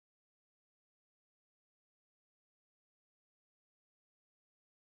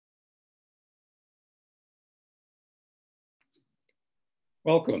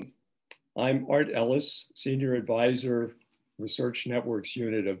Welcome. I'm Art Ellis, Senior Advisor, Research Networks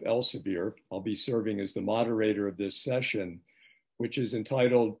Unit of Elsevier. I'll be serving as the moderator of this session, which is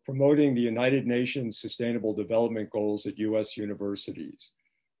entitled Promoting the United Nations Sustainable Development Goals at U.S. Universities,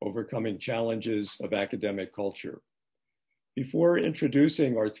 Overcoming Challenges of Academic Culture. Before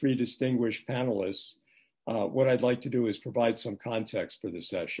introducing our three distinguished panelists, what I'd like to do is provide some context for the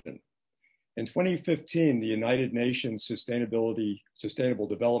session. In 2015, the United Nations Sustainable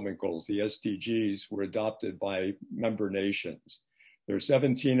Development Goals, the SDGs, were adopted by member nations. There are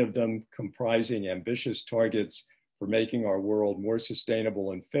 17 of them comprising ambitious targets for making our world more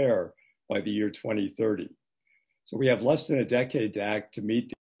sustainable and fair by the year 2030. So we have less than a decade to act to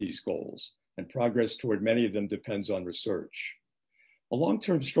meet these goals, and progress toward many of them depends on research. A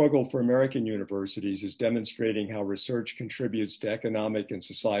long-term struggle for American universities is demonstrating how research contributes to economic and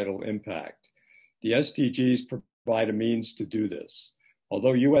societal impact. The SDGs provide a means to do this.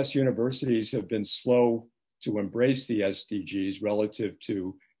 Although US universities have been slow to embrace the SDGs relative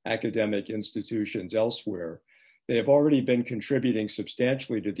to academic institutions elsewhere, they have already been contributing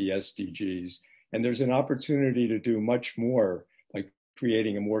substantially to the SDGs, and there's an opportunity to do much more by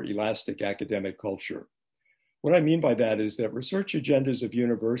creating a more elastic academic culture. What I mean by that is that research agendas of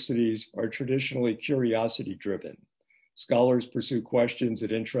universities are traditionally curiosity-driven. Scholars pursue questions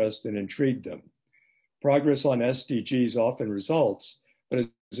that interest and intrigue them. Progress on SDGs often results, but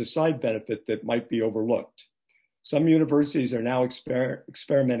as a side benefit that might be overlooked. Some universities are now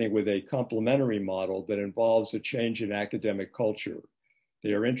experimenting with a complementary model that involves a change in academic culture.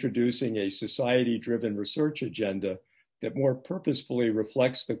 They are introducing a society-driven research agenda that more purposefully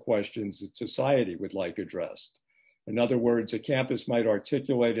reflects the questions that society would like addressed. In other words, a campus might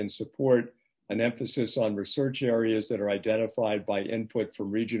articulate and support an emphasis on research areas that are identified by input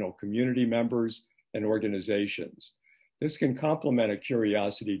from regional community members and organizations. This can complement a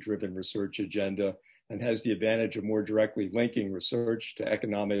curiosity-driven research agenda and has the advantage of more directly linking research to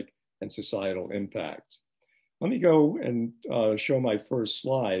economic and societal impact. Let me go and show my first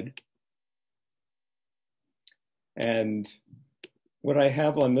slide. And what I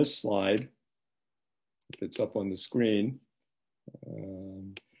have on this slide, if it's up on the screen,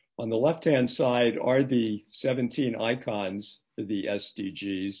 on the left-hand side are the 17 icons for the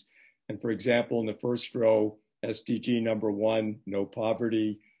SDGs. And for example, in the first row, SDG number 1, no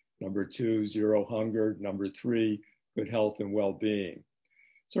poverty, number 2, zero hunger, number 3, good health and well-being.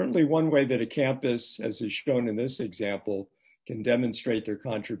 Certainly one way that a campus, as is shown in this example, can demonstrate their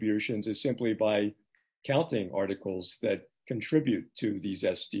contributions is simply by counting articles that contribute to these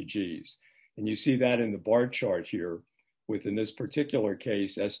SDGs. And you see that in the bar chart here, with in this particular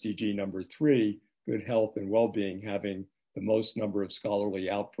case, SDG number 3, good health and well-being, having the most number of scholarly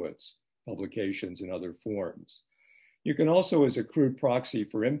outputs, publications, and other forms. You can also, as a crude proxy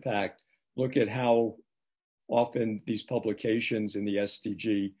for impact, look at how often these publications in the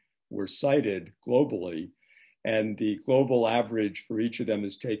SDG were cited globally, and the global average for each of them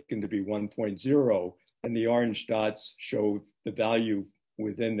is taken to be 1.0, and the orange dots show the value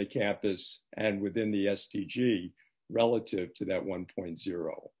within the campus and within the SDG relative to that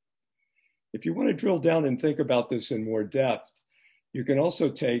 1.0. If you want to drill down and think about this in more depth, you can also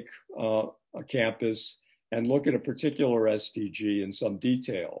take a campus and look at a particular SDG in some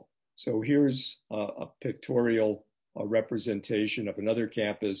detail. So here's a pictorial representation of another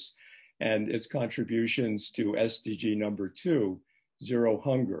campus and its contributions to SDG number 2, zero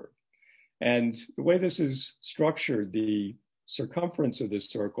hunger. And the way this is structured, the circumference of this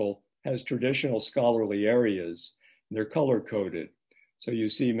circle has traditional scholarly areas, and they're color-coded. So you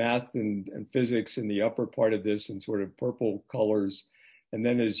see math and physics in the upper part of this in sort of purple colors. And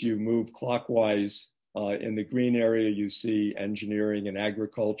then as you move clockwise, in the green area, you see engineering and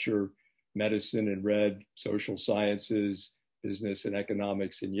agriculture, medicine in red, social sciences, business and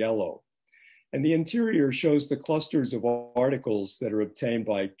economics in yellow. And the interior shows the clusters of articles that are obtained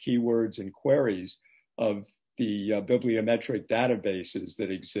by keywords and queries of the bibliometric databases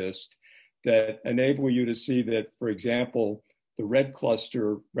that exist that enable you to see that, for example, the red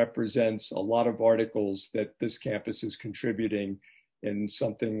cluster represents a lot of articles that this campus is contributing in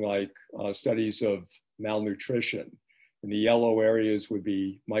something like studies of malnutrition. And the yellow areas would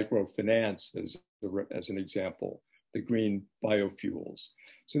be microfinance as an example, the green biofuels.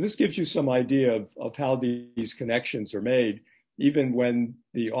 So this gives you some idea of how these connections are made, even when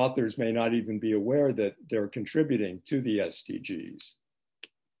the authors may not even be aware that they're contributing to the SDGs.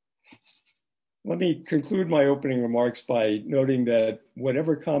 Let me conclude my opening remarks by noting that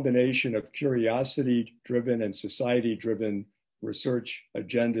whatever combination of curiosity-driven and society-driven research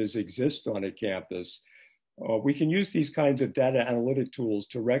agendas exist on a campus, We can use these kinds of data analytic tools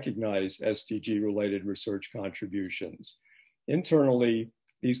to recognize SDG-related research contributions. Internally,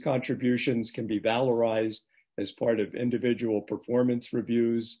 these contributions can be valorized as part of individual performance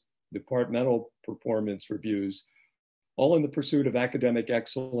reviews, departmental performance reviews, all in the pursuit of academic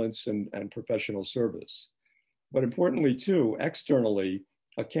excellence and professional service. But importantly too, externally,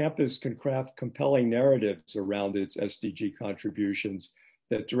 a campus can craft compelling narratives around its SDG contributions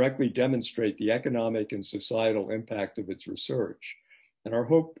that directly demonstrate the economic and societal impact of its research. And our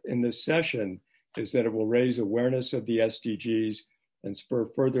hope in this session is that it will raise awareness of the SDGs and spur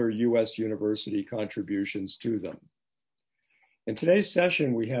further US university contributions to them. In today's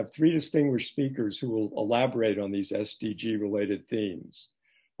session, we have three distinguished speakers who will elaborate on these SDG-related themes.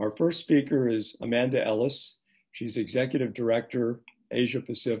 Our first speaker is Amanda Ellis. She's Executive Director, Asia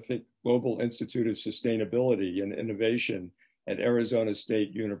Pacific Global Institute of Sustainability and Innovation at Arizona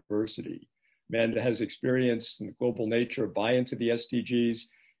State University. Amanda has experience in the global nature of buy-in to the SDGs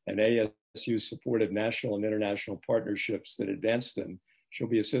and ASU's support of national and international partnerships that advance them. She'll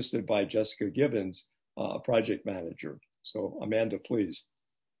be assisted by Jessica Gibbons, a project manager. So Amanda, please.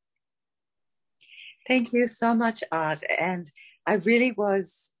 Thank you so much, Art. And I really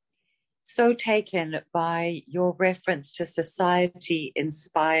was so taken by your reference to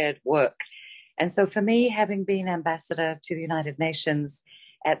society-inspired work. And so for me, having been ambassador to the United Nations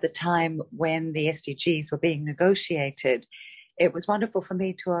at the time when the SDGs were being negotiated, it was wonderful for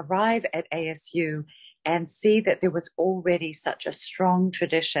me to arrive at ASU and see that there was already such a strong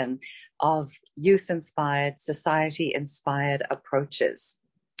tradition of youth-inspired, society-inspired approaches.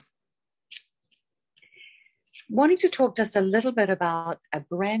 Wanting to talk just a little bit about a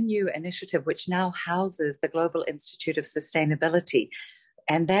brand new initiative which now houses the Global Institute of Sustainability,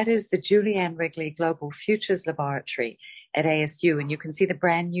 and that is the Julianne Wrigley Global Futures Laboratory at ASU, and you can see the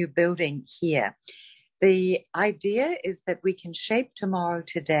brand new building here. The idea is that we can shape tomorrow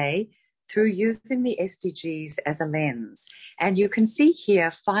today through using the SDGs as a lens. And you can see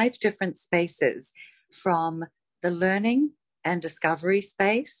here 5 different spaces, from the learning and discovery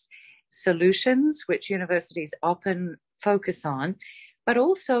space, solutions, which universities often focus on, but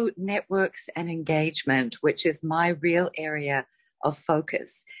also networks and engagement, which is my real area of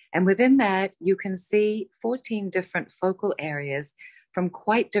focus. And within that, you can see 14 different focal areas from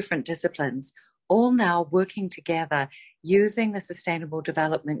quite different disciplines, all now working together using the Sustainable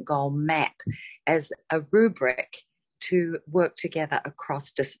Development Goal map as a rubric to work together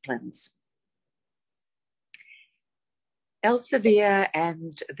across disciplines. Elsevier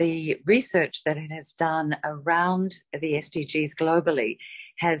and the research that it has done around the SDGs globally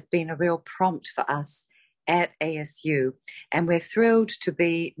has been a real prompt for us at ASU, and we're thrilled to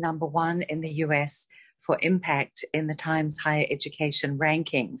be #1 in the US for impact in the Times Higher Education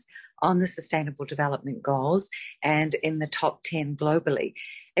rankings on the Sustainable Development Goals and in the top 10 globally.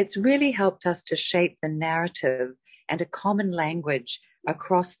 It's really helped us to shape the narrative and a common language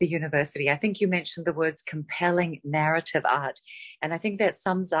across the university. I think you mentioned the words compelling narrative, Art, and I think that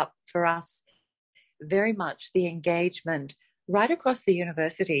sums up for us very much the engagement right across the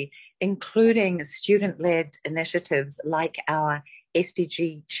university, including student-led initiatives like our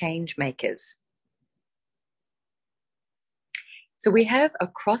SDG change makers. So we have a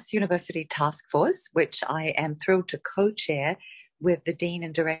cross-university task force, which I am thrilled to co-chair with the Dean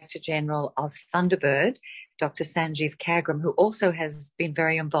and Director General of Thunderbird, Dr. Sanjeev Kagram, who also has been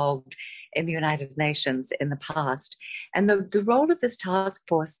very involved in the United Nations in the past. And the role of this task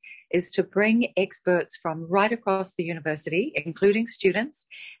force is to bring experts from right across the university, including students,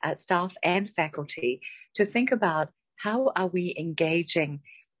 staff, and faculty, to think about how are we engaging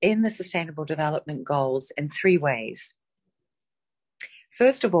in the Sustainable Development Goals in 3 ways.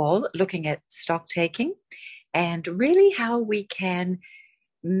 First of all, looking at stock taking and really how we can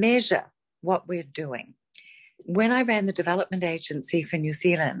measure what we're doing. When I ran the development agency for New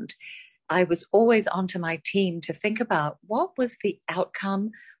Zealand, I was always onto my team to think about what was the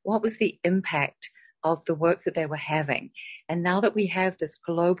outcome, what was the impact of the work that they were having. And now that we have this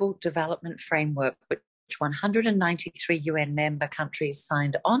global development framework, which 193 UN member countries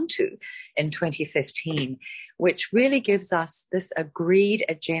signed onto in 2015, which really gives us this agreed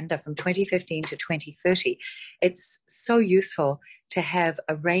agenda from 2015 to 2030, it's so useful to have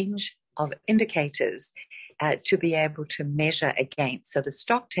a range of indicators to be able to measure against. So the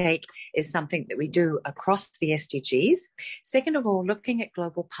stock take is something that we do across the SDGs. Second of all, looking at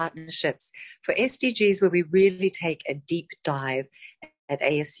global partnerships for SDGs where we really take a deep dive at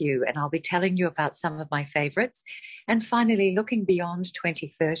ASU, and I'll be telling you about some of my favorites. And finally, looking beyond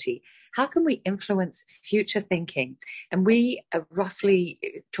 2030, how can we influence future thinking? And we roughly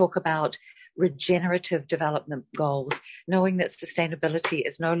talk about regenerative development goals, knowing that sustainability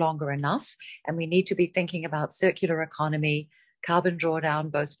is no longer enough, and we need to be thinking about circular economy, carbon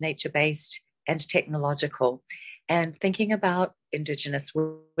drawdown, both nature-based and technological, and thinking about Indigenous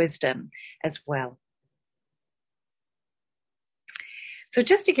wisdom as well. So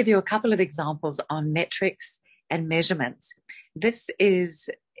just to give you a couple of examples on metrics and measurements, this is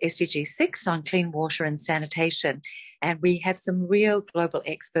SDG 6 on clean water and sanitation, and we have some real global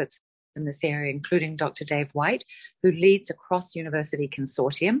experts in this area, including Dr. Dave White, who leads a cross-university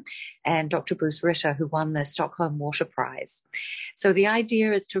consortium, and Dr. Bruce Ritter, who won the Stockholm Water Prize. So the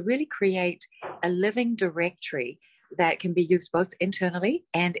idea is to really create a living directory that can be used both internally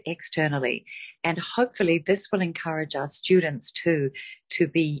and externally. And hopefully this will encourage our students to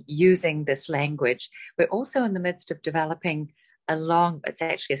be using this language. We're also in the midst of developing it's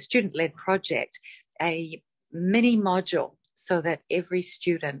actually a student-led project, a mini module so that every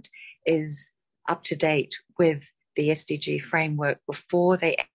student is up to date with the SDG framework before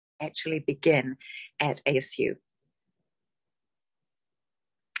they actually begin at ASU.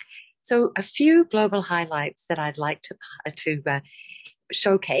 So a few global highlights that I'd like to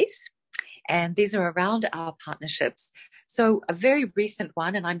showcase, and these are around our partnerships. So a very recent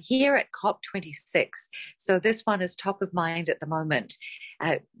one, and I'm here at COP26, so this one is top of mind at the moment.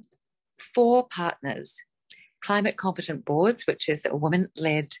 4 partners, Climate Competent Boards, which is a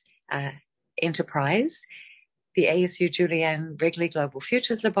women-led enterprise, the ASU Julianne Wrigley Global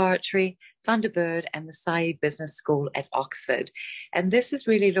Futures Laboratory, Thunderbird, and the Saïd Business School at Oxford. And this is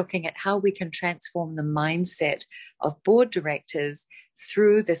really looking at how we can transform the mindset of board directors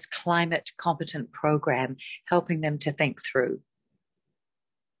through this climate competent program, helping them to think through.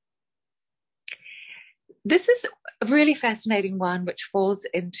 This is a really fascinating one, which falls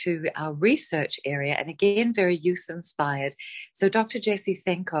into our research area, and again, very youth-inspired. So Dr. Jessie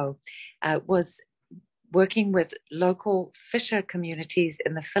Senko was working with local fisher communities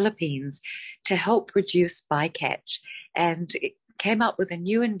in the Philippines to help reduce bycatch, and it came up with a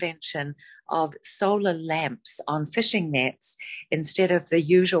new invention of solar lamps on fishing nets instead of the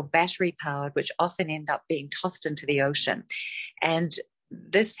usual battery-powered, which often end up being tossed into the ocean. And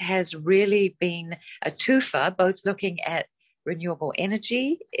this has really been a twofer, both looking at renewable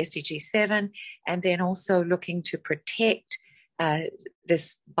energy, SDG 7, and then also looking to protect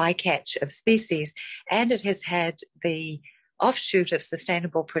this bycatch of species. And it has had the offshoot of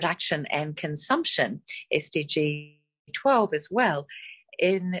sustainable production and consumption, SDG 12 as well,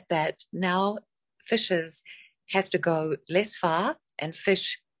 in that now fishers have to go less far and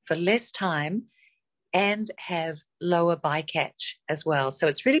fish for less time and have lower bycatch as well. So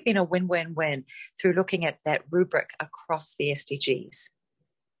it's really been a win-win-win through looking at that rubric across the SDGs.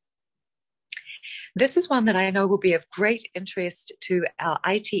 This is one that I know will be of great interest to our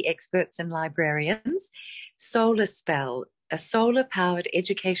IT experts and librarians, Solar Spell, a solar-powered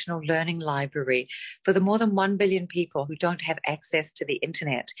educational learning library for the more than 1 billion people who don't have access to the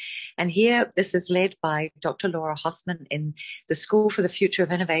internet. And here, this is led by Dr. Laura Hossman in the School for the Future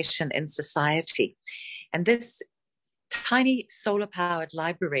of Innovation in Society. And this tiny solar-powered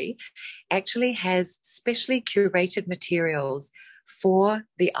library actually has specially curated materials for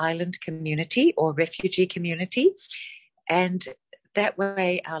the island community or refugee community. And that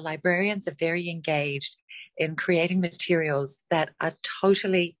way, our librarians are very engaged in creating materials that are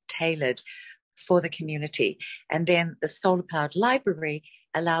totally tailored for the community. And then the solar-powered library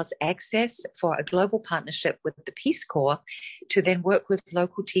allows access for a global partnership with the Peace Corps to then work with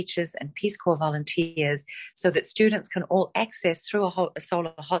local teachers and Peace Corps volunteers so that students can all access through a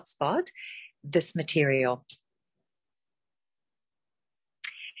solar hotspot this material.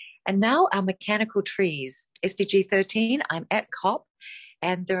 And now our mechanical trees, SDG 13, I'm at COP,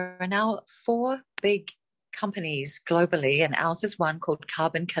 and there are now 4 big companies globally, and ours is one called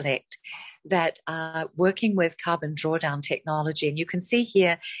Carbon Collect, that are working with carbon drawdown technology. And you can see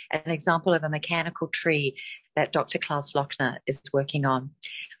here an example of a mechanical tree that Dr. Klaus Lochner is working on.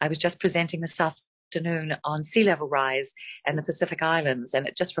 I was just presenting this afternoon on sea level rise and the Pacific Islands, and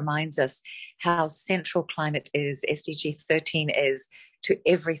it just reminds us how central climate is, SDG 13 is, to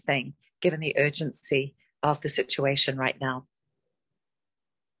everything, given the urgency of the situation right now.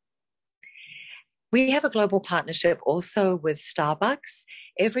 We have a global partnership also with Starbucks.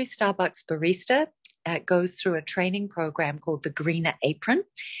 Every Starbucks barista goes through a training program called the Greener Apron.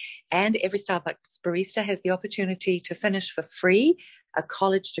 And every Starbucks barista has the opportunity to finish for free a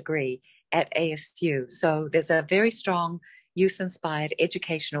college degree at ASU. So there's a very strong youth-inspired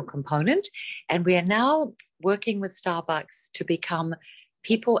educational component. And we are now working with Starbucks to become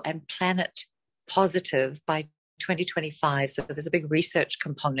people and planet positive by 2025. So there's a big research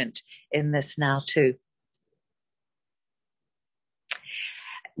component in this now too.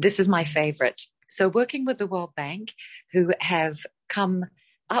 This is my favorite. So working with the World Bank, who have come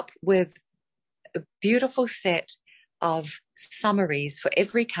up with a beautiful set of summaries for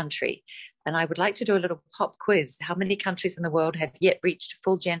every country. And I would like to do a little pop quiz. How many countries in the world have yet reached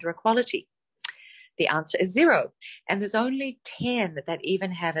full gender equality? The answer is 0. And there's only 10 that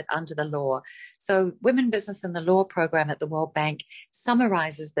even have it under the law. So Women, Business and the Law program at the World Bank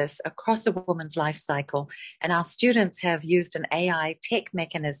summarizes this across a woman's life cycle. And our students have used an AI tech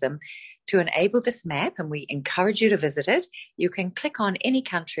mechanism to enable this map, and we encourage you to visit it. You can click on any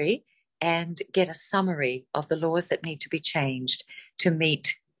country and get a summary of the laws that need to be changed to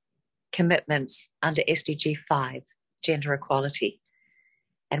meet commitments under SDG 5, gender equality.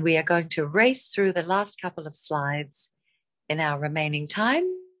 And we are going to race through the last couple of slides in our remaining time.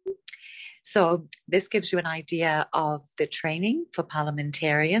 So this gives you an idea of the training for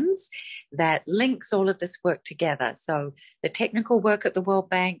parliamentarians that links all of this work together. So the technical work at the World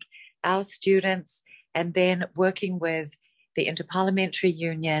Bank, our students, and then working with the Interparliamentary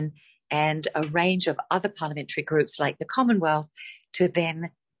Union and a range of other parliamentary groups like the Commonwealth to then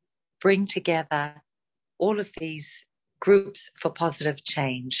bring together all of these groups for positive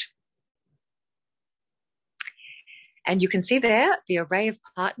change. And you can see there the array of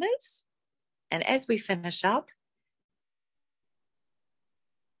partners. And as we finish up,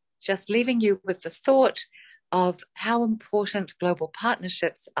 just leaving you with the thought of how important global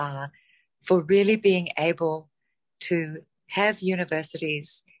partnerships are for really being able to have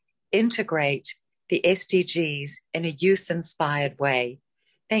universities integrate the SDGs in a use-inspired way.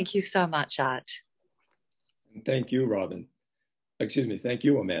 Thank you so much, Art. Thank you, Robin. Excuse me, thank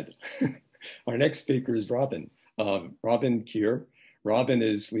you, Amanda. Our next speaker is Robin. Robin Kear. Robin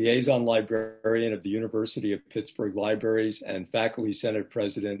is Liaison Librarian of the University of Pittsburgh Libraries and Faculty Senate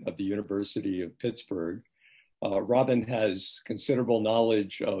President of the University of Pittsburgh. Robin has considerable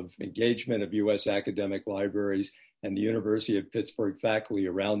knowledge of engagement of U.S. academic libraries and the University of Pittsburgh faculty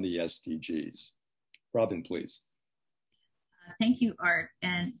around the SDGs. Robin, please. Thank you, Art,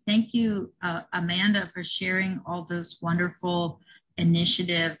 and thank you, Amanda, for sharing all those wonderful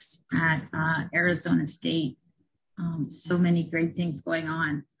initiatives at Arizona State. So many great things going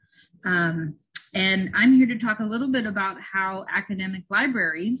on. And I'm here to talk a little bit about how academic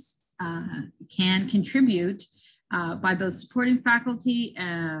libraries can contribute by both supporting faculty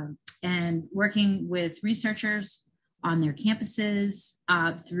and working with researchers on their campuses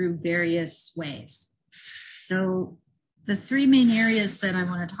through various ways. So the three main areas that I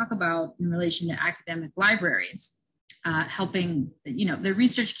want to talk about in relation to academic libraries, helping, the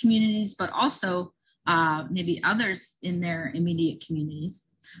research communities, but also maybe others in their immediate communities,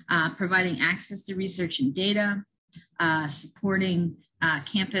 providing access to research and data, supporting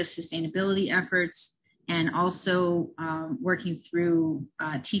campus sustainability efforts, and also working through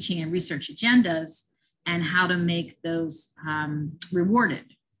teaching and research agendas and how to make those rewarded,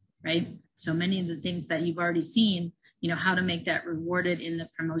 right? So many of the things that you've already seen, how to make that rewarded in the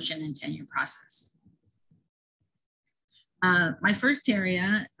promotion and tenure process. My first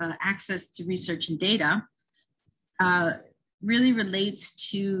area, access to research and data, really relates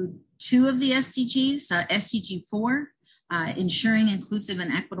to two of the SDGs, SDG 4, ensuring inclusive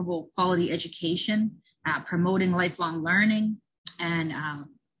and equitable quality education, promoting lifelong learning and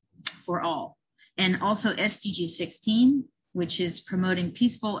for all. And also SDG 16, which is promoting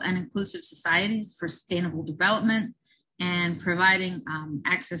peaceful and inclusive societies for sustainable development and providing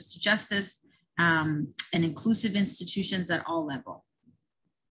access to justice and inclusive institutions at all levels.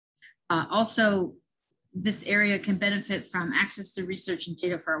 Also, this area can benefit from access to research and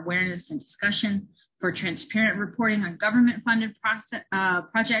data for awareness and discussion, for transparent reporting on government-funded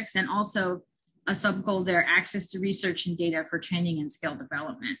projects, and also a sub-goal there, access to research and data for training and skill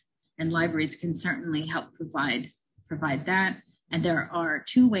development. And libraries can certainly help provide that. And there are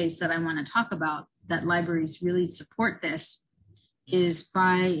two ways that I want to talk about that libraries really support this, is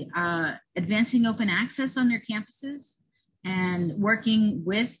by advancing open access on their campuses and working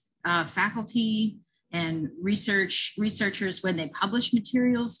with faculty and researchers when they publish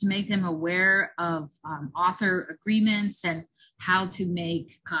materials to make them aware of author agreements and how to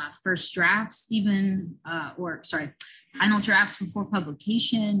make first drafts final drafts before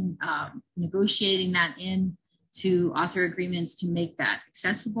publication, negotiating that in to author agreements to make that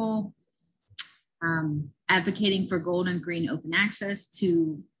accessible, advocating for gold and green open access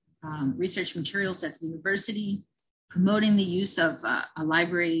to research materials at the university, promoting the use of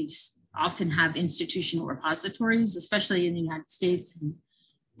libraries often have institutional repositories, especially in the United States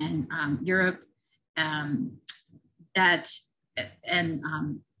and Europe, that, and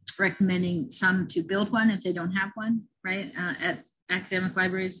recommending some to build one if they don't have one, right, at academic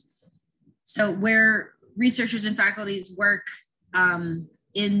libraries. So where researchers and faculties work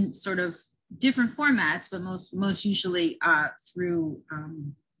in sort of different formats, but most usually through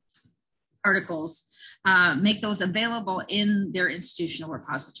articles, make those available in their institutional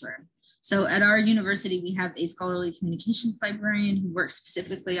repository. So at our university, we have a scholarly communications librarian who works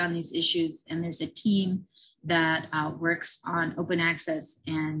specifically on these issues, and there's a team that works on open access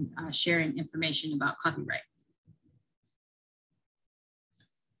and sharing information about copyright.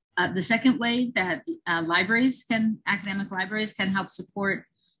 The second way that academic libraries can help support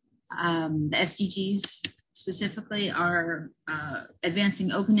the SDGs specifically are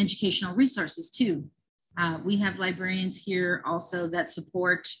advancing open educational resources too. We have librarians here also that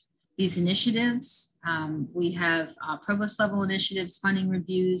support these initiatives. We have provost level initiatives, funding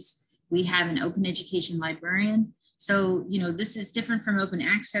reviews. We have an open education librarian. So, this is different from open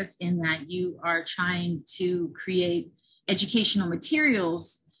access in that you are trying to create educational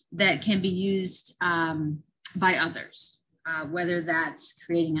materials that can be used by others, whether that's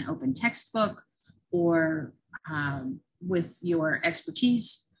creating an open textbook or with your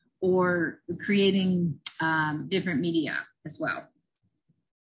expertise, or creating different media as well.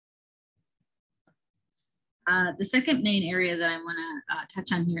 The second main area that I want to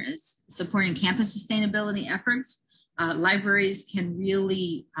touch on here is supporting campus sustainability efforts. Libraries can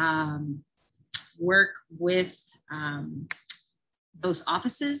really work with those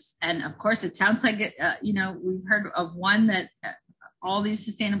offices. And of course, it sounds like, we've heard of one that all these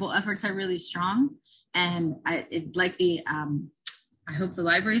sustainable efforts are really strong. And I hope the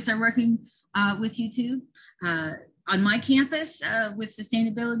libraries are working with you too. On my campus, with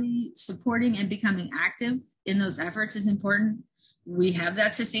sustainability, supporting and becoming active in those efforts is important. We have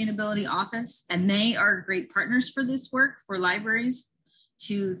that sustainability office, and they are great partners for this work for libraries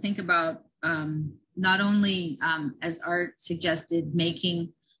to think about not only, as Art suggested,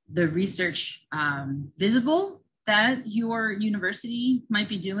 making the research visible that your university might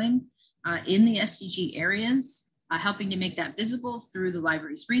be doing in the SDG areas, helping to make that visible through the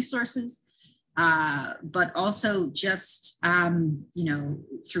library's resources, but also just,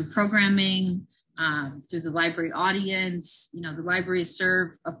 through programming, through the library audience. The libraries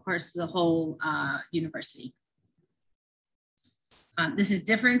serve, of course, the whole university. This is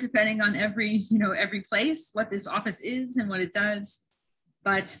different depending on every place, what this office is and what it does.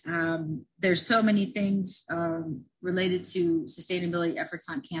 But there's so many things related to sustainability efforts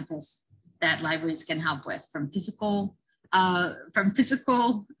on campus that libraries can help with, from physical,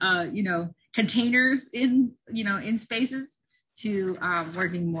 containers in spaces to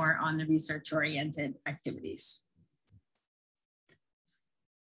working more on the research-oriented activities.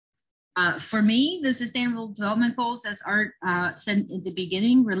 For me, the Sustainable Development Goals, as Art said at the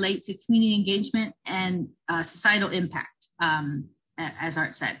beginning, relate to community engagement and societal impact, as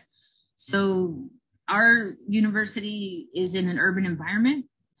Art said. So our university is in an urban environment,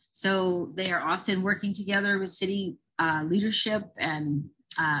 so they are often working together with city leadership and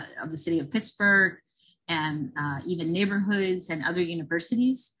of the city of Pittsburgh, and even neighborhoods and other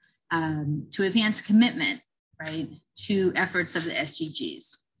universities to advance commitment, right, to efforts of the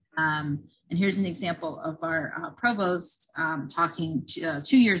SDGs. And here's an example of our provost talking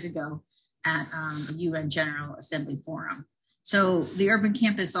 2 years ago at the UN General Assembly Forum. So the urban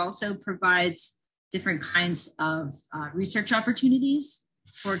campus also provides different kinds of research opportunities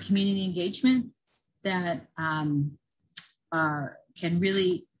for community engagement that can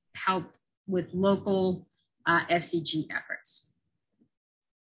really help with local SDG efforts.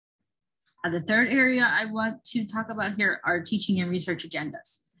 The third area I want to talk about here are teaching and research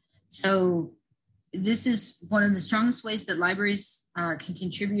agendas. So this is one of the strongest ways that libraries can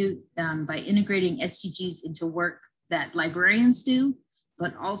contribute by integrating SDGs into work that librarians do,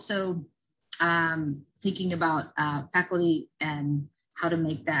 but also thinking about faculty and how to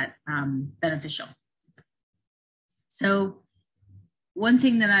make that beneficial. So one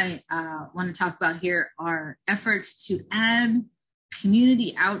thing that I want to talk about here are efforts to add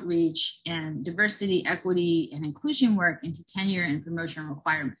community outreach and diversity, equity, and inclusion work into tenure and promotion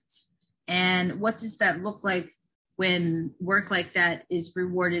requirements. And what does that look like when work like that is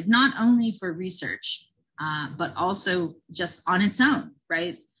rewarded not only for research, but also just on its own,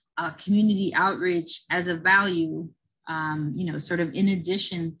 right? Community outreach as a value, sort of in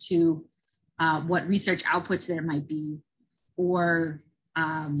addition to what research outputs there might be, or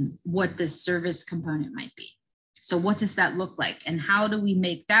what the service component might be. So what does that look like? And how do we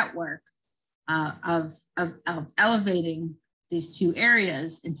make that work of elevating these two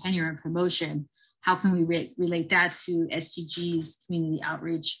areas in tenure and promotion how can we relate that to SDGs, community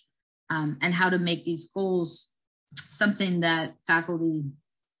outreach, and how to make these goals something that faculty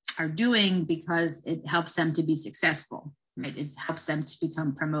are doing because it helps them to be successful, right? It helps them to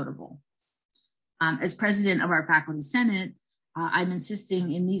become promotable. As president of our faculty senate, I'm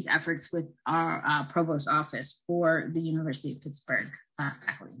insisting in these efforts with our provost office for the University of Pittsburgh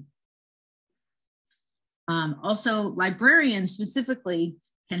faculty. Also, librarians specifically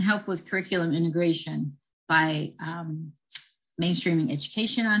can help with curriculum integration by mainstreaming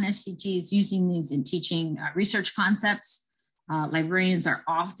education on SDGs, using these in teaching research concepts. Librarians are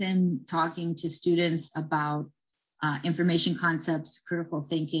often talking to students about information concepts, critical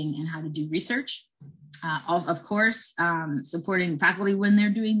thinking, and how to do research. Of course, supporting faculty when they're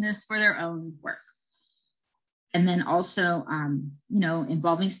doing this for their own work. And then also,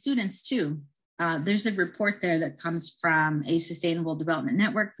 involving students too. There's a report there that comes from a Sustainable Development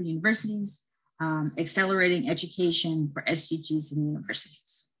Network for universities, accelerating education for SDGs in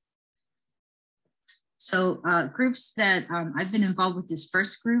universities. So groups that I've been involved with, this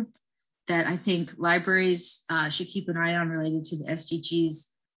first group that I think libraries should keep an eye on related to the SDGs,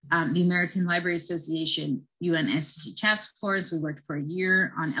 the American Library Association UN SDG Task Force. We worked for a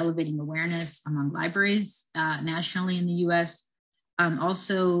year on elevating awareness among libraries nationally in the US.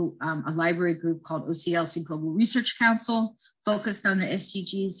 Also a library group called OCLC Global Research Council focused on the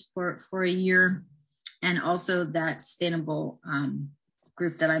SDGs for a year, and also that sustainable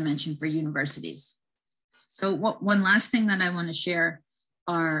group that I mentioned for universities. So one last thing that I want to share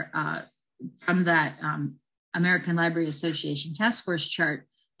are from that American Library Association Task Force chart,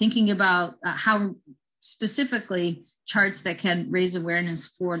 thinking about how specifically charts that can raise awareness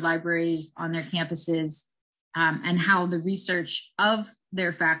for libraries on their campuses and how the research of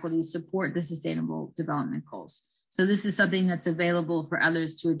their faculty support the Sustainable Development Goals. So this is something that's available for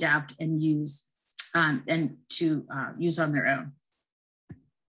others to adapt and use and to use on their own.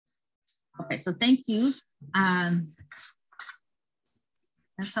 Okay, so thank you.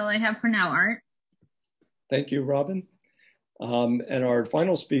 That's all I have for now, Art. Thank you, Robin. And our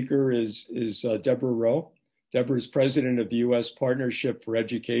final speaker is Debra Rowe. Debra is president of the U.S. Partnership for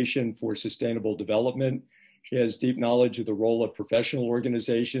Education for Sustainable Development. She has deep knowledge of the role of professional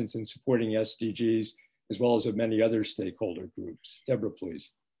organizations in supporting SDGs, as well as of many other stakeholder groups. Debra,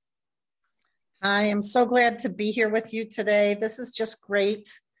 please. I am so glad to be here with you today. This is just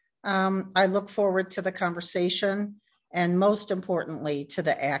great. I look forward to the conversation and most importantly, to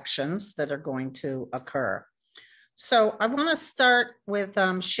the actions that are going to occur. So I want to start with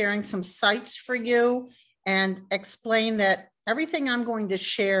sharing some sites for you and explain that everything I'm going to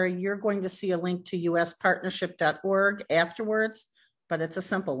share, you're going to see a link to uspartnership.org afterwards, but it's a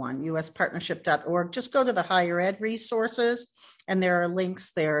simple one, uspartnership.org. Just go to the higher ed resources and there are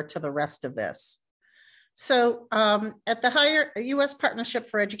links there to the rest of this. So at the U.S. Partnership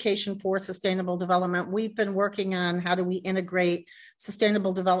for Education for Sustainable Development, we've been working on how do we integrate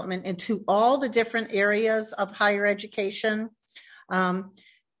sustainable development into all the different areas of higher education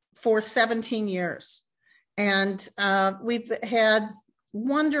for 17 years. And we've had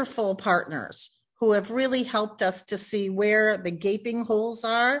wonderful partners who have really helped us to see where the gaping holes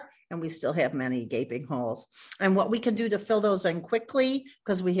are, and we still have many gaping holes, and what we can do to fill those in quickly,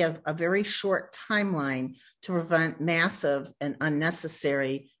 because we have a very short timeline to prevent massive and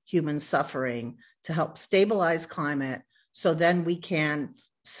unnecessary human suffering, to help stabilize climate, so then we can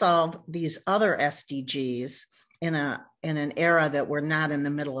solve these other SDGs in an era that we're not in the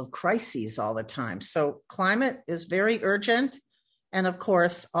middle of crises all the time. So climate is very urgent. And of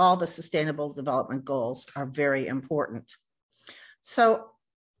course, all the sustainable development goals are very important. So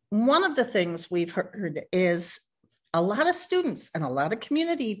one of the things we've heard is a lot of students and a lot of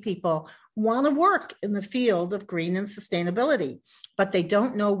community people want to work in the field of green and sustainability, but they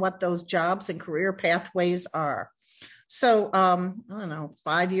don't know what those jobs and career pathways are. So, I don't know,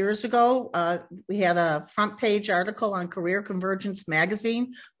 5 years ago, we had a front page article on Career Convergence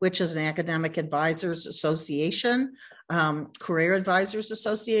magazine, which is an academic advisors association, career advisors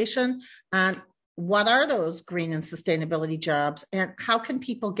association. And what are those green and sustainability jobs and how can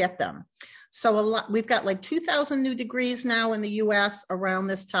people get them? So we've got like 2,000 new degrees now in the US around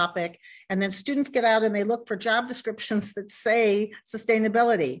this topic. And then students get out and they look for job descriptions that say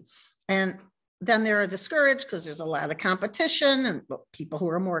sustainability. And then they're discouraged because there's a lot of competition and people who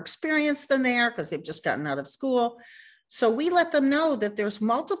are more experienced than they are because they've just gotten out of school. So we let them know that there's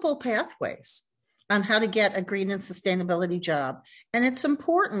multiple pathways on how to get a green and sustainability job. And it's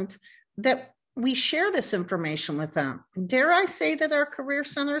important that we share this information with them. Dare I say that our career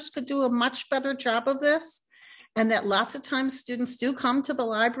centers could do a much better job of this? and that lots of times students do come to the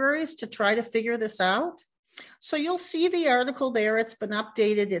libraries to try to figure this out. So you'll see the article there. It's been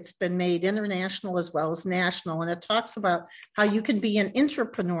updated. It's been made international as well as national. And it talks about how you can be an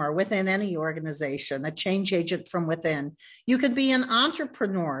entrepreneur within any organization, a change agent from within. You could be an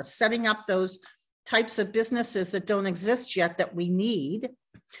entrepreneur, setting up those types of businesses that don't exist yet that we need.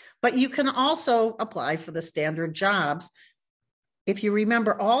 But you can also apply for the standard jobs. If you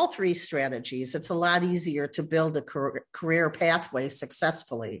remember all three strategies, it's a lot easier to build a career pathway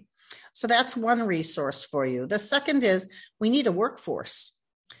successfully. So that's one resource for you. The second is we need a workforce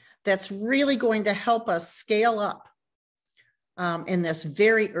that's really going to help us scale up in this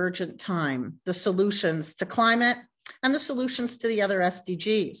very urgent time, the solutions to climate and the solutions to the other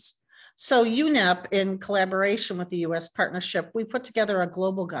SDGs. So UNEP, in collaboration with the U.S. partnership, we put together a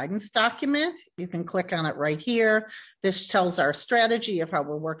global guidance document. You can click on it right here. This tells our strategy of how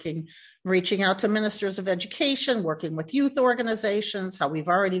we're working, reaching out to ministers of education, working with youth organizations, how we've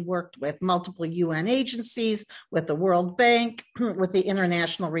already worked with multiple UN agencies, with the World Bank, with the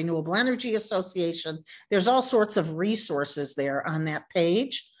International Renewable Energy Association. There's all sorts of resources there on that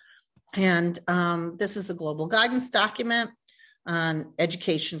page. And this is the global guidance document on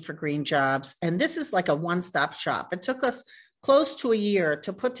education for green jobs. And this is like a one-stop shop. It took us close to a year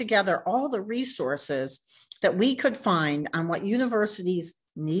to put together all the resources that we could find on what universities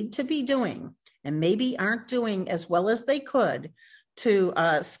need to be doing and maybe aren't doing as well as they could to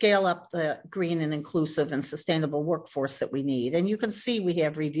scale up the green and inclusive and sustainable workforce that we need. And you can see we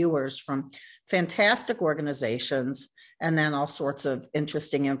have reviewers from fantastic organizations and then all sorts of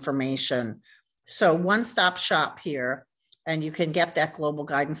interesting information. So one-stop shop here. And you can get that global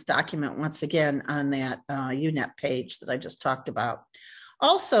guidance document once again on that UNEP page that I just talked about.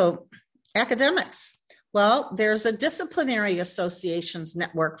 Also, academics. Well, there's a Disciplinary Associations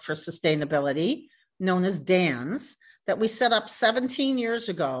Network for Sustainability, known as DANS, that we set up 17 years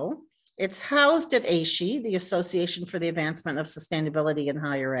ago. It's housed at ASHE, the Association for the Advancement of Sustainability in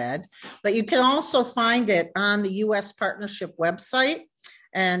Higher Ed, but you can also find it on the U.S. Partnership website.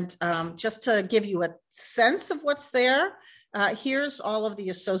 And just to give you a sense of what's there, here's all of the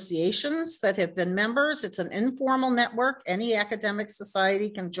associations that have been members. It's an informal network. Any academic society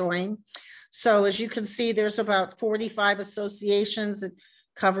can join. So as you can see, there's about 45 associations. It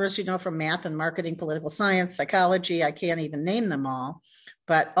covers, from math and marketing, political science, psychology. I can't even name them all,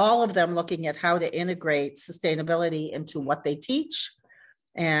 but all of them looking at how to integrate sustainability into what they teach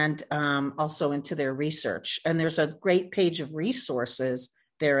and also into their research. And there's a great page of resources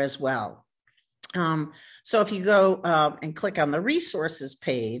there as well. So if you go and click on the resources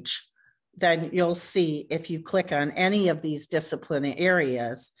page, then you'll see if you click on any of these discipline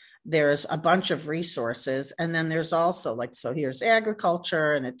areas, there's a bunch of resources. And then there's also so here's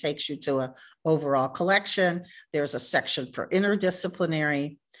agriculture, and it takes you to an overall collection. There's a section for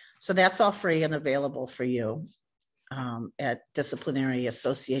interdisciplinary. So that's all free and available for you at Disciplinary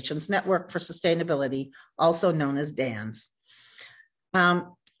Associations Network for Sustainability, also known as DANS.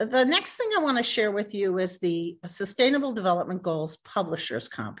 The next thing I want to share with you is the Sustainable Development Goals Publishers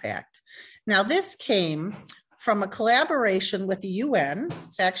Compact. Now, this came from a collaboration with the UN.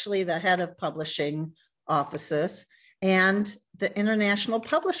 It's actually the head of publishing offices and the International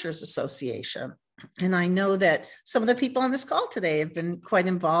Publishers Association. And I know that some of the people on this call today have been quite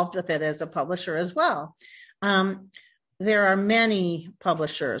involved with it as a publisher as well. There are many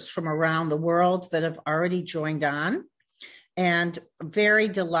publishers from around the world that have already joined on, and very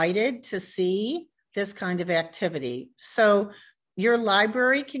delighted to see this kind of activity. So your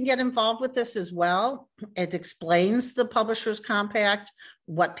library can get involved with this as well. It explains the Publishers Compact,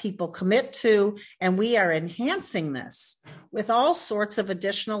 what people commit to, and we are enhancing this with all sorts of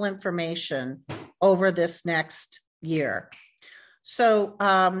additional information over this next year. So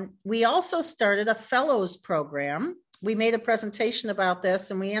we also started a fellows program. We made a presentation about this,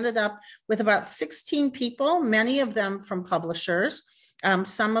 and we ended up with about 16 people, many of them from publishers.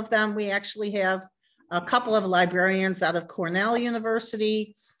 Some of them, we actually have a couple of librarians out of Cornell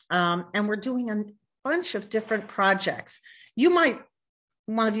University, and we're doing a bunch of different projects.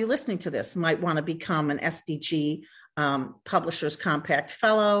 One of you listening to this might want to become an SDG Publishers Compact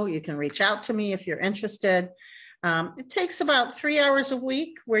Fellow. You can reach out to me if you're interested. It takes about 3 hours a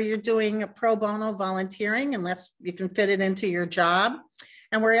week where you're doing a pro bono volunteering, unless you can fit it into your job.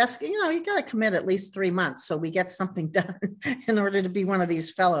 And we're asking, you got to commit at least 3 months so we get something done in order to be one of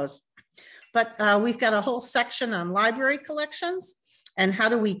these fellows. But we've got a whole section on library collections and how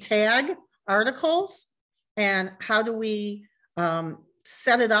do we tag articles and how do we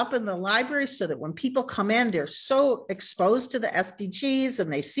set it up in the library so that when people come in, they're so exposed to the SDGs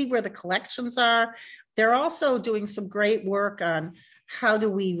and they see where the collections are. They're also doing some great work on how do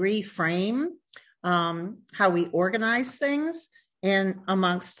we reframe, how we organize things in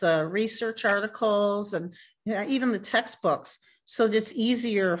amongst the research articles and even the textbooks, so that it's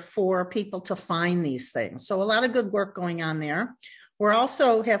easier for people to find these things. So a lot of good work going on there. We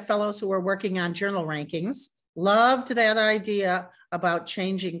also have fellows who are working on journal rankings. Loved that idea about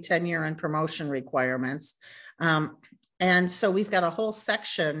changing tenure and promotion requirements. And so we've got a whole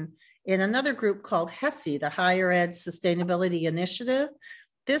section in another group called HESI, the Higher Ed Sustainability Initiative.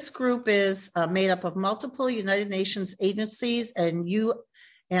 This group is made up of multiple United Nations agencies and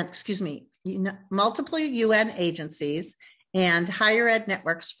multiple UN agencies and higher ed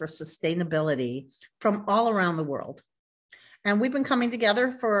networks for sustainability from all around the world. And we've been coming together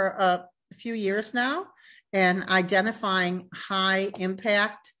for a few years now and identifying high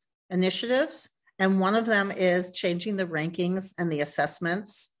impact initiatives. And one of them is changing the rankings and the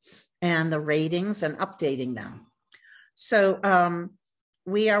assessments and the ratings and updating them. So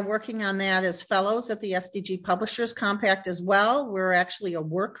we are working on that as fellows at the SDG Publishers Compact as well. We're actually a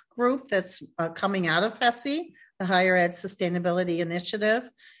work group that's coming out of HESI, the Higher Ed Sustainability Initiative.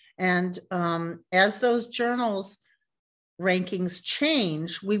 And as those journals rankings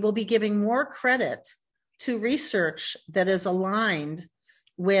change, we will be giving more credit to research that is aligned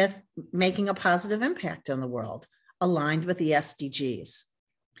with making a positive impact on the world, aligned with the SDGs.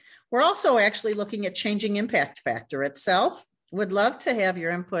 We're also actually looking at changing impact factor itself. Would love to have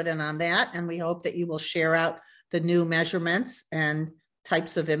your input in on that, and we hope that you will share out the new measurements and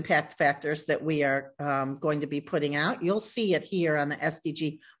types of impact factors that we are going to be putting out. You'll see it here on the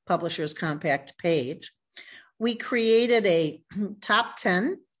SDG Publishers Compact page. We created a top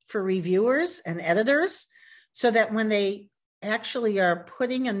 10 for reviewers and editors so that when they actually are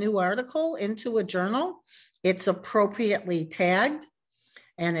putting a new article into a journal, it's appropriately tagged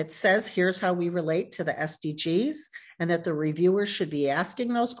and it says, here's how we relate to the SDGs, and that the reviewers should be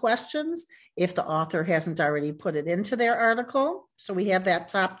asking those questions if the author hasn't already put it into their article. So we have that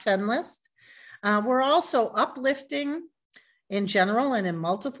top 10 list. We're also uplifting in general and in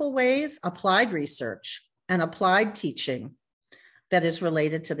multiple ways applied research and applied teaching that is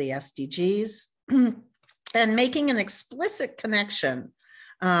related to the SDGs and making an explicit connection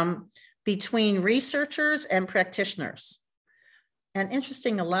between researchers and practitioners. And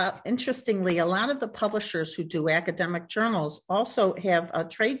interestingly, a lot of the publishers who do academic journals also have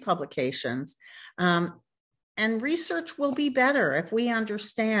trade publications. And research will be better if we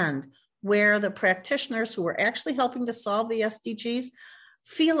understand where the practitioners who are actually helping to solve the SDGs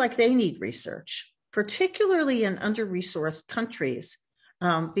feel like they need research, particularly in under-resourced countries,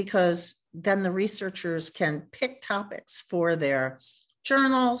 because then the researchers can pick topics for their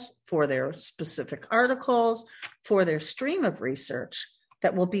journals, for their specific articles, for their stream of research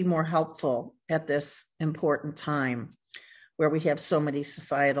that will be more helpful at this important time where we have so many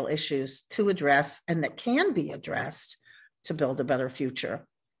societal issues to address and that can be addressed to build a better future.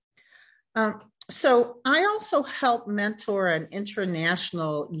 So I also help mentor an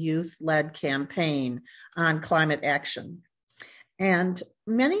international youth-led campaign on climate action. And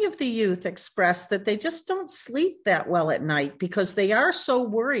many of the youth express that they just don't sleep that well at night because they are so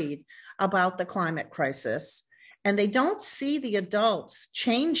worried about the climate crisis, and they don't see the adults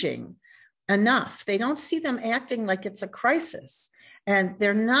changing enough. They don't see them acting like it's a crisis, and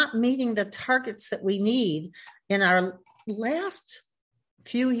they're not meeting the targets that we need in our last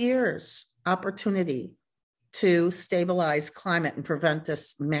few years opportunity to stabilize climate and prevent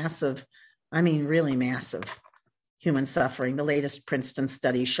this massive, really massive human suffering. The latest Princeton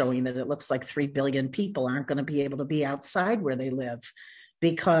study showing that it looks like 3 billion people aren't going to be able to be outside where they live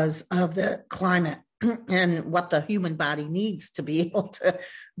because of the climate and what the human body needs to be able to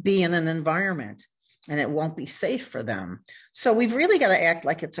be in an environment, and it won't be safe for them. So we've really got to act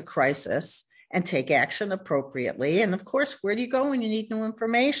like it's a crisis and take action appropriately. And of course, where do you go when you need new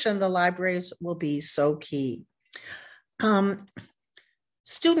information? The libraries will be so key.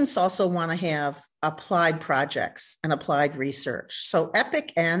 Students also want to have applied projects and applied research. So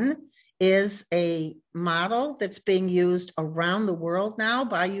EPIC-N is a model that's being used around the world now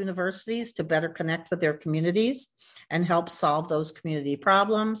by universities to better connect with their communities and help solve those community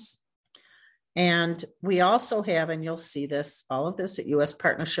problems. And we also have, and you'll see this, all of this at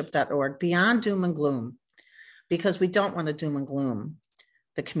uspartnership.org, Beyond Doom and Gloom, because we don't want to doom and gloom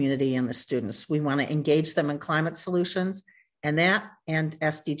the community and the students. We want to engage them in climate solutions and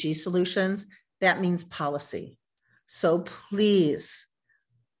SDG solutions. That means policy. So please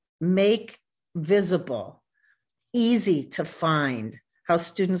make visible, easy to find how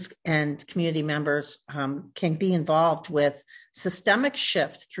students and community members can be involved with systemic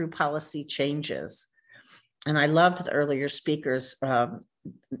shift through policy changes. And I loved the earlier speaker's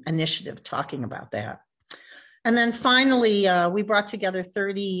initiative talking about that. And then finally, we brought together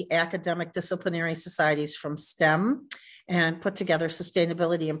 30 academic disciplinary societies from STEM and put together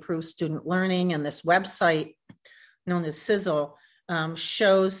Sustainability Improves Student Learning. And this website, known as Sizzle,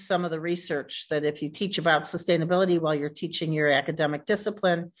 shows some of the research that if you teach about sustainability while you're teaching your academic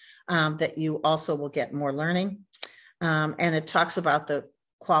discipline, that you also will get more learning. And it talks about the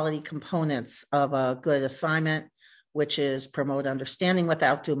quality components of a good assignment, which is promote understanding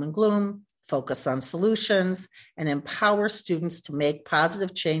without doom and gloom, focus on solutions, and empower students to make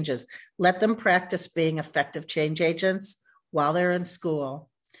positive changes. Let them practice being effective change agents while they're in school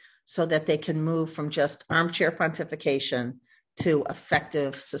so that they can move from just armchair pontification to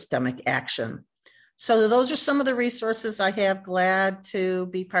effective systemic action. So those are some of the resources I have. Glad to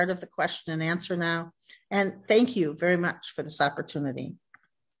be part of the question and answer now. And thank you very much for this opportunity.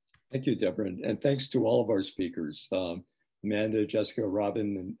 Thank you, Debra, and thanks to all of our speakers, Amanda, Jessica,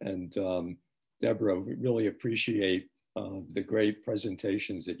 Robin, and Debra. We really appreciate the great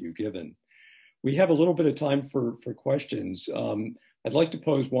presentations that you've given. We have a little bit of time for questions. I'd like to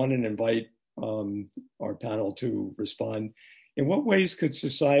pose one and invite our panel to respond. In what ways could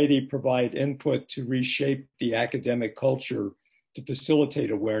society provide input to reshape the academic culture to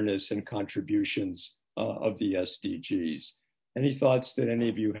facilitate awareness and contributions of the SDGs? Any thoughts that any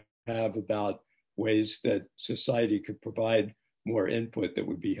of you have about ways that society could provide more input that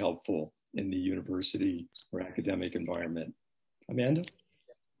would be helpful in the university or academic environment? Amanda?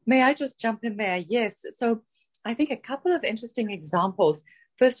 May I just jump in there? Yes. So I think a couple of interesting examples.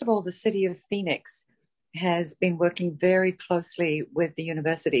 First of all, the city of Phoenix has been working very closely with the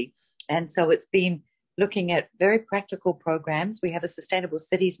university. And so it's been looking at very practical programs. We have a Sustainable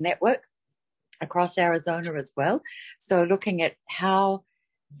Cities Network across Arizona as well. So looking at how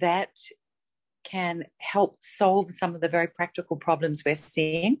that can help solve some of the very practical problems we're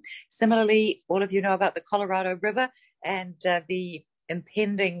seeing. Similarly, all of you know about the Colorado River and the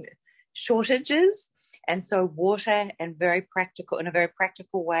impending shortages. And so water and very practical, in a very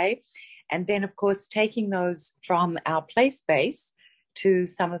practical way. And then, of course, taking those from our place space to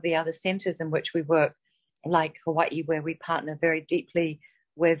some of the other centers in which we work, like Hawaii, where we partner very deeply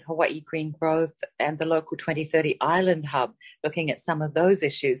with Hawaii Green Growth and the local 2030 Island Hub, looking at some of those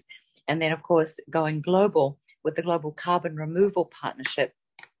issues. And then, of course, going global with the Global Carbon Removal Partnership,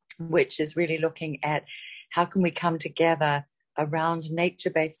 which is really looking at how can we come together around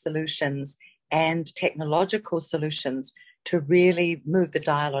nature-based solutions and technological solutions to really move the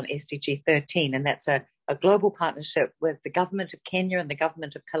dial on SDG 13. And that's a global partnership with the government of Kenya and the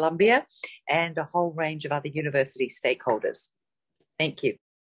government of Colombia and a whole range of other university stakeholders. Thank you.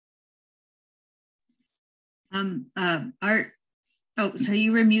 Art, oh, so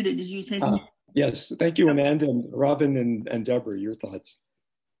you were muted. Did you say something? Yes, thank you, Amanda, and Robin and Debra, your thoughts.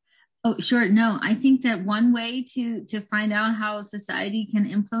 Oh, sure. No, I think that one way to find out how society can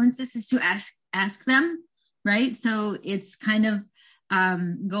influence this is to ask them, right? So it's kind of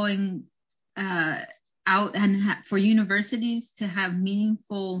going out and for universities to have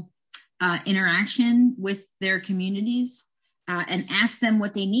meaningful interaction with their communities and ask them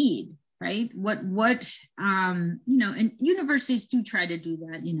what they need, right? What you know, and universities do try to do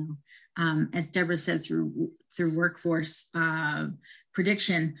that, you know, as Debra said, through workforce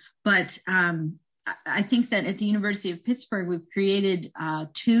prediction. But I think that at the University of Pittsburgh, we've created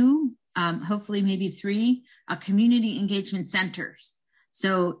two, hopefully maybe three, community engagement centers.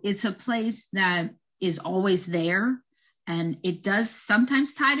 So it's a place that is always there, and it does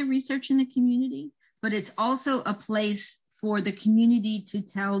sometimes tie to research in the community, but it's also a place for the community to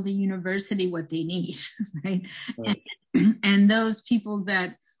tell the university what they need, right? And those people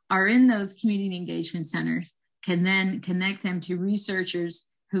that are in those community engagement centers can then connect them to researchers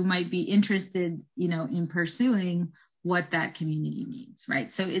who might be interested, you know, in pursuing what that community needs,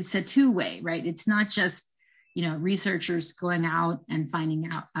 right? So it's a two-way, right? It's not just, you know, researchers going out and finding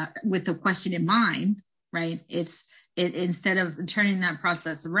out with a question in mind, right? It's instead of turning that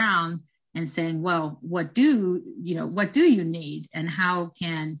process around and saying, well, what do you need, and how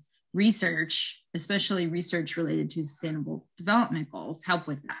can research, especially research related to sustainable development goals, help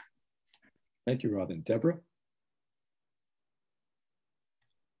with that? Thank you, Robin. Debra?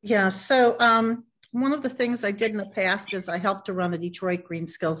 Yeah, so one of the things I did in the past is I helped to run the Detroit Green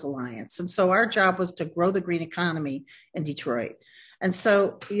Skills Alliance. And so our job was to grow the green economy in Detroit. And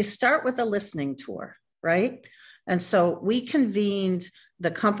so you start with a listening tour, right? And so we convened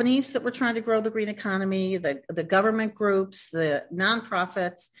the companies that were trying to grow the green economy, the government groups, the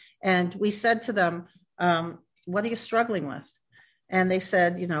nonprofits, and we said to them, what are you struggling with? And they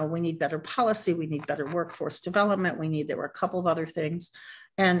said, we need better policy, we need better workforce development, there were a couple of other things.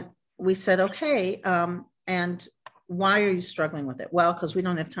 And we said, okay, and why are you struggling with it? Well, because we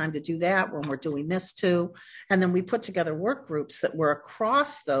don't have time to do that when we're doing this too. And then we put together work groups that were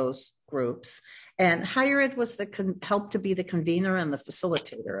across those groups. And higher ed was helped to be the convener and the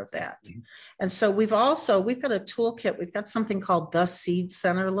facilitator of that. And so we've got a toolkit. We've got something called The Seed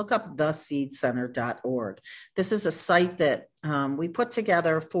Center. Look up theseedcenter.org. This is a site that we put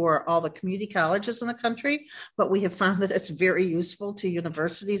together for all the community colleges in the country, but we have found that it's very useful to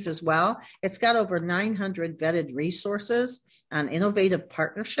universities as well. It's got over 900 vetted resources on innovative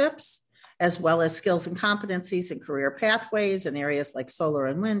partnerships, as well as skills and competencies and career pathways in areas like solar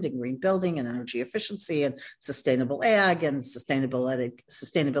and wind and green building and energy efficiency and sustainable ag and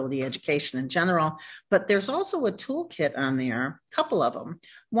sustainability education in general. But there's also a toolkit on there, a couple of them.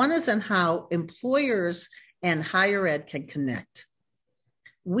 One is on how employers and higher ed can connect.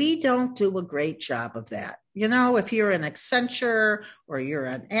 We don't do a great job of that. If you're an Accenture or you're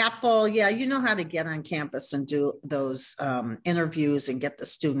an Apple, you know how to get on campus and do those interviews and get the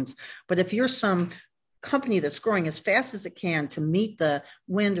students. But if you're some company that's growing as fast as it can to meet the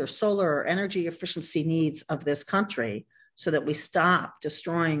wind or solar or energy efficiency needs of this country so that we stop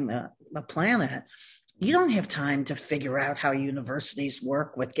destroying the planet, you don't have time to figure out how universities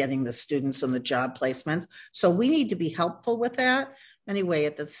work with getting the students and the job placement. So we need to be helpful with that. Anyway,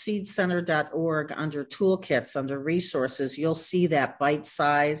 at the seedcenter.org, under toolkits, under resources, you'll see that bite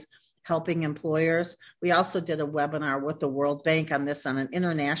size helping employers. We also did a webinar with the World Bank on this on an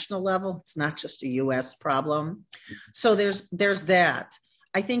international level. It's not just a US problem. So there's that.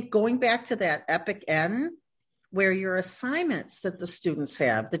 I think going back to that EPIC N, where your assignments that the students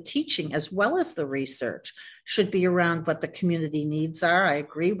have, the teaching as well as the research, should be around what the community needs are. I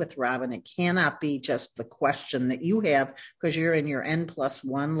agree with Robin. It cannot be just the question that you have because you're in your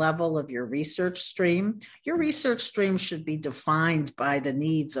N+1 level of your research stream. Your research stream should be defined by the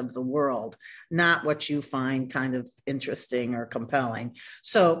needs of the world, not what you find kind of interesting or compelling.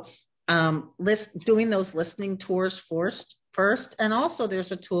 So doing those listening tours first. And also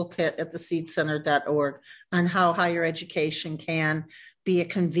there's a toolkit at theseedcenter.org on how higher education can be a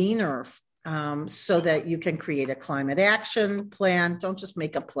convener so that you can create a climate action plan. Don't just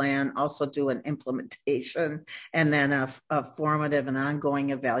make a plan, also do an implementation and then a formative and ongoing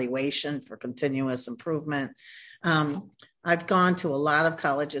evaluation for continuous improvement. I've gone to a lot of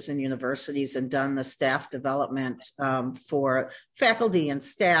colleges and universities and done the staff development for faculty and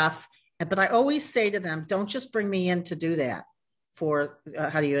staff. But I always say to them, don't just bring me in to do that for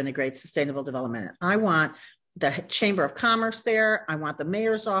how do you integrate sustainable development. I want the Chamber of Commerce there. I want the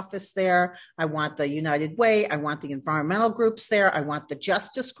mayor's office there. I want the United Way. I want the environmental groups there. I want the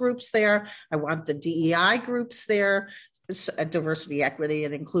justice groups there. I want the DEI groups there, diversity, equity,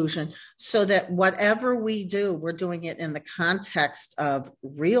 and inclusion, so that whatever we do, we're doing it in the context of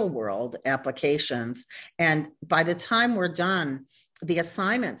real world applications. And by the time we're done, the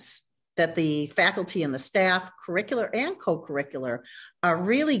assignments that the faculty and the staff, curricular and co-curricular, are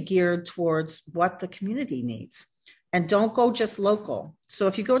really geared towards what the community needs. And don't go just local. So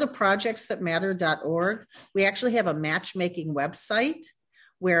if you go to projectsthatmatter.org, we actually have a matchmaking website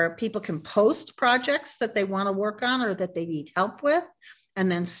where people can post projects that they want to work on or that they need help with.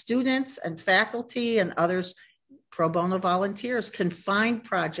 And then students and faculty and others, pro bono volunteers, can find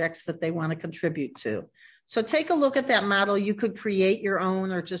projects that they want to contribute to. So take a look at that model. You could create your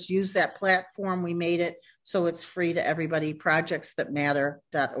own or just use that platform. We made it so it's free to everybody,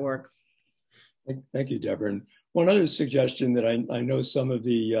 projectsthatmatter.org. Thank you, Debra. And one other suggestion that I know some of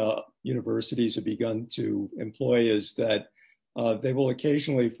the universities have begun to employ is that they will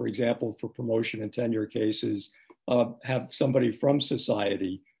occasionally, for example, for promotion and tenure cases, have somebody from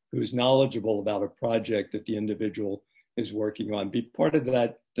society who's knowledgeable about a project that the individual is working on be part of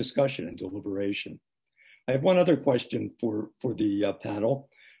that discussion and deliberation. I have one other question for the panel.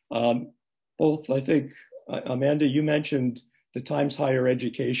 Both, I think, Amanda, you mentioned the Times Higher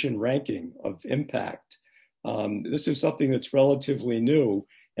Education ranking of impact. This is something that's relatively new,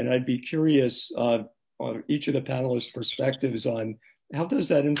 and I'd be curious on each of the panelists' perspectives on how does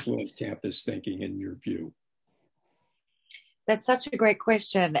that influence campus thinking in your view? That's such a great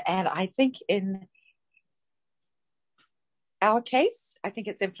question. And I think in our case, I think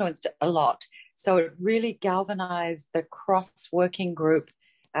it's influenced a lot. So it really galvanized the cross-working group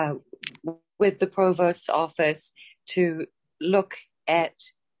with the provost's office to look at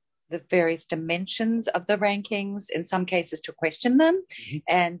the various dimensions of the rankings, in some cases to question them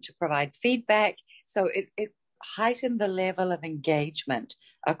and to provide feedback. So it heightened the level of engagement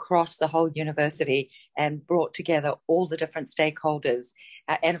across the whole university and brought together all the different stakeholders.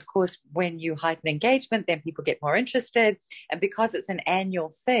 And of course, when you heighten engagement, then people get more interested. And because it's an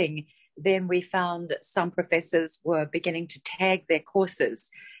annual thing, then we found some professors were beginning to tag their courses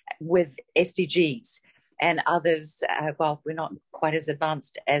with SDGs, and others, well, we're not quite as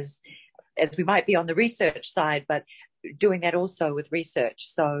advanced as we might be on the research side, but doing that also with research.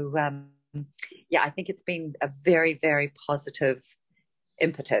 So yeah, I think it's been a very, very positive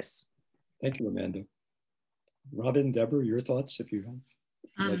impetus. Thank you, Amanda. Robin, Debra, your thoughts, if you have.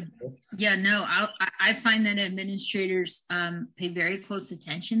 Yeah, no, I find that administrators pay very close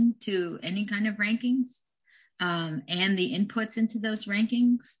attention to any kind of rankings and the inputs into those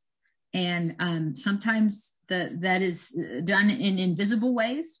rankings. And sometimes that is done in invisible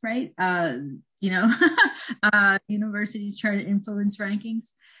ways, right? Universities try to influence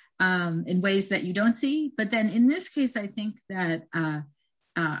rankings in ways that you don't see. But then in this case, I think that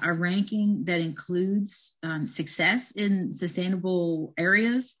a ranking that includes success in sustainable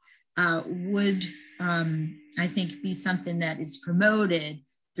areas would, I think, be something that is promoted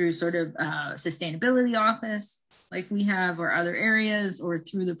through sort of sustainability office like we have, or other areas, or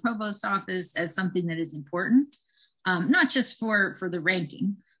through the provost office as something that is important, not just for the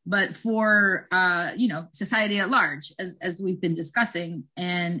ranking, but for society at large, as we've been discussing,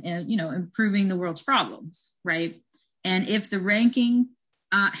 and improving the world's problems, right? And if the ranking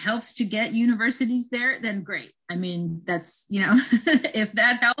helps to get universities there, then great. I mean, that's if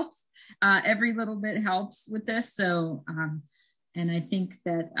that helps, every little bit helps with this. So. And I think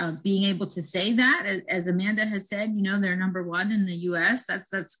that being able to say that, as Amanda has said, they're number one in the U.S.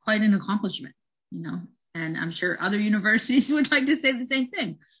 That's quite an accomplishment, And I'm sure other universities would like to say the same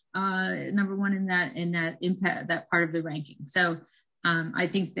thing. Number one in that impact, that part of the ranking. So I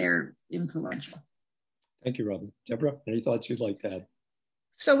think they're influential. Thank you, Robin. Debra, any thoughts you'd like to add?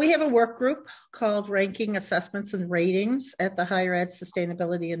 So we have a work group called Ranking Assessments and Ratings at the Higher Ed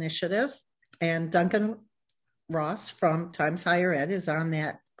Sustainability Initiative, and Duncan Ross from Times Higher Ed is on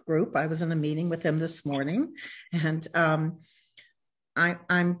that group. I was in a meeting with him this morning, and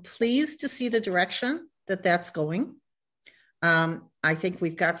I'm pleased to see the direction that that's going. I think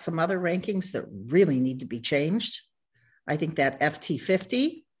we've got some other rankings that really need to be changed. I think that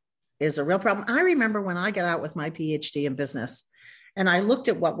FT50 is a real problem. I remember when I got out with my PhD in business, and I looked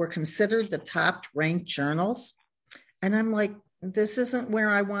at what were considered the top ranked journals, and I'm like, this isn't where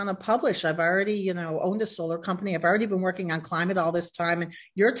I want to publish. I've already, owned a solar company. I've already been working on climate all this time. And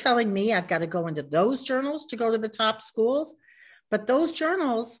you're telling me I've got to go into those journals to go to the top schools? But those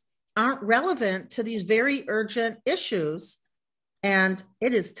journals aren't relevant to these very urgent issues. And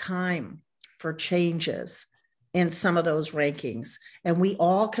it is time for changes in some of those rankings. And we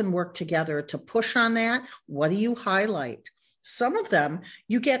all can work together to push on that. What do you highlight? Some of them,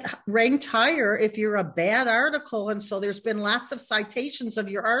 you get ranked higher if you're a bad article. And so there's been lots of citations of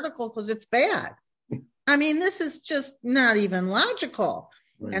your article because it's bad. I mean, this is just not even logical.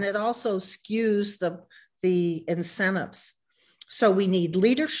 Right. And it also skews the incentives. So we need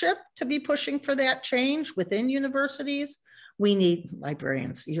leadership to be pushing for that change within universities. We need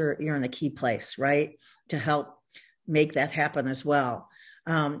librarians. You're in a key place, right? To help make that happen as well.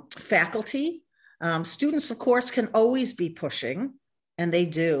 Faculty. Students, of course, can always be pushing, and they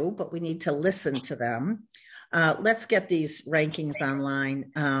do, but we need to listen to them. Let's get these rankings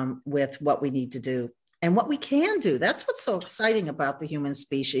online with what we need to do and what we can do. That's what's so exciting about the human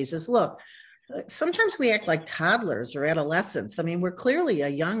species is, look, sometimes we act like toddlers or adolescents. I mean, we're clearly a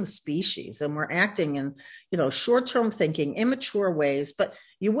young species, and we're acting in, short-term thinking, immature ways, but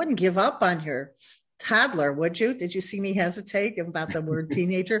you wouldn't give up on your toddler, would you? Did you see me hesitate about the word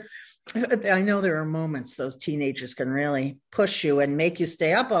teenager? I know there are moments those teenagers can really push you and make you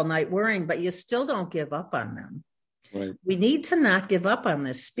stay up all night worrying, but you still don't give up on them. Right. We need to not give up on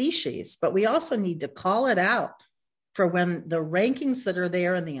this species, but we also need to call it out for when the rankings that are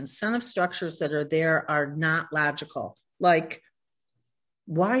there and the incentive structures that are there are not logical. Like,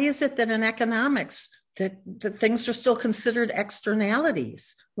 why is it that in economics that things are still considered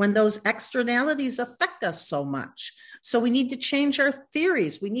externalities when those externalities affect us so much? So we need to change our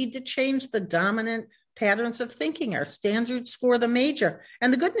theories. We need to change the dominant patterns of thinking, our standards for the major.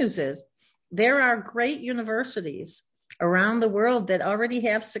 And the good news is there are great universities around the world that already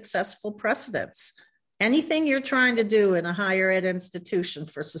have successful precedents. Anything you're trying to do in a higher ed institution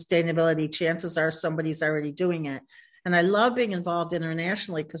for sustainability, chances are somebody's already doing it. And I love being involved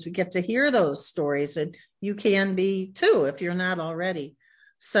internationally because we get to hear those stories, and you can be too if you're not already.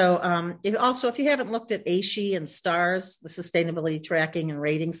 So if you haven't looked at ASHE and STARS, the Sustainability Tracking and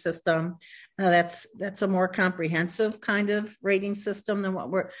Rating System, that's a more comprehensive kind of rating system than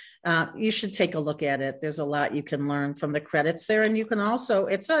what you should take a look at it. There's a lot you can learn from the credits there. And you can also,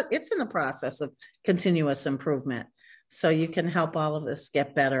 it's in a process of continuous improvement. So you can help all of us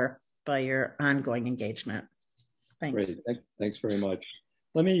get better by your ongoing engagement. Thanks. Great. Thanks very much.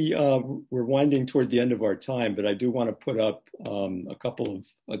 Let me, we're winding toward the end of our time, but I do want to put up a couple of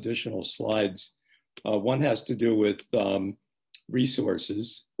additional slides. One has to do with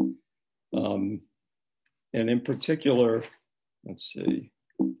resources. And in particular, let's see,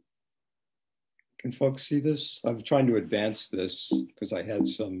 can folks see this? I'm trying to advance this because I had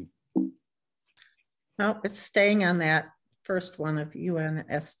some. No, it's staying on that first one of UN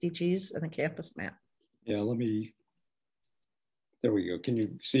SDGs and the campus map. Yeah, let me. There we go. Can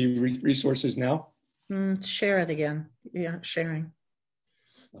you see resources now? Share it again. Yeah, sharing.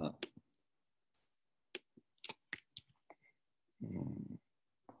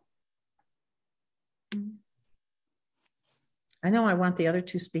 I know I want the other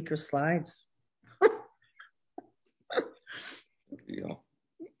two speakers' slides. There we go.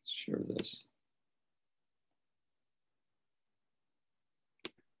 Let's share this.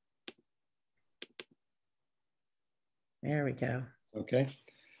 There we go. Okay.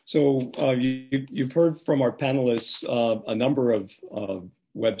 So you've heard from our panelists a number of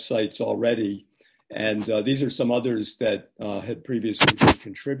websites already, and these are some others that had previously been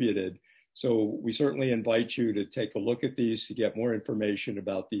contributed. So we certainly invite you to take a look at these to get more information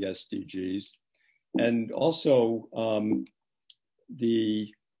about the SDGs. And also Can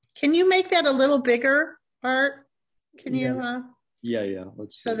you make that a little bigger, Art? Can you? Yeah.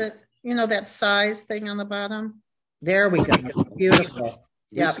 Let's see. So that, that size thing on the bottom. There we go. Beautiful.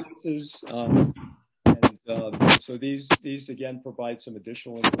 Yeah. So these again provide some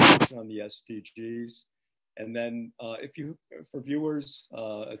additional information on the SDGs. And then for viewers,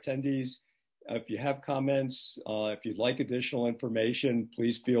 attendees, if you have comments, if you'd like additional information,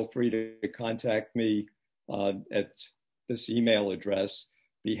 please feel free to contact me at this email address.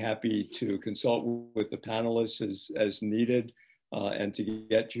 Be happy to consult with the panelists as needed and to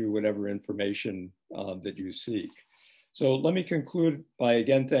get you whatever information that you seek. So let me conclude by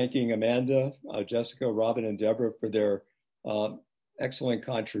again thanking Amanda, Jessica, Robin, and Debra for their excellent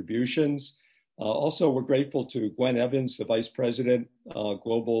contributions. Also, we're grateful to Gwen Evans, the Vice President,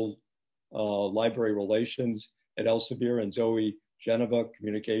 Global Library Relations at Elsevier, and Zoe Geneva,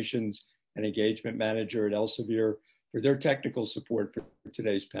 Communications and Engagement Manager at Elsevier, for their technical support for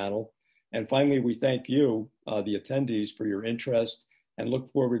today's panel. And finally, we thank you, the attendees, for your interest and look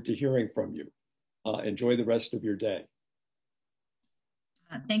forward to hearing from you. Enjoy the rest of your day.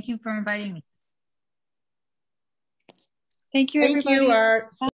 Thank you for inviting me. Thank you, everybody. Thank you, Art.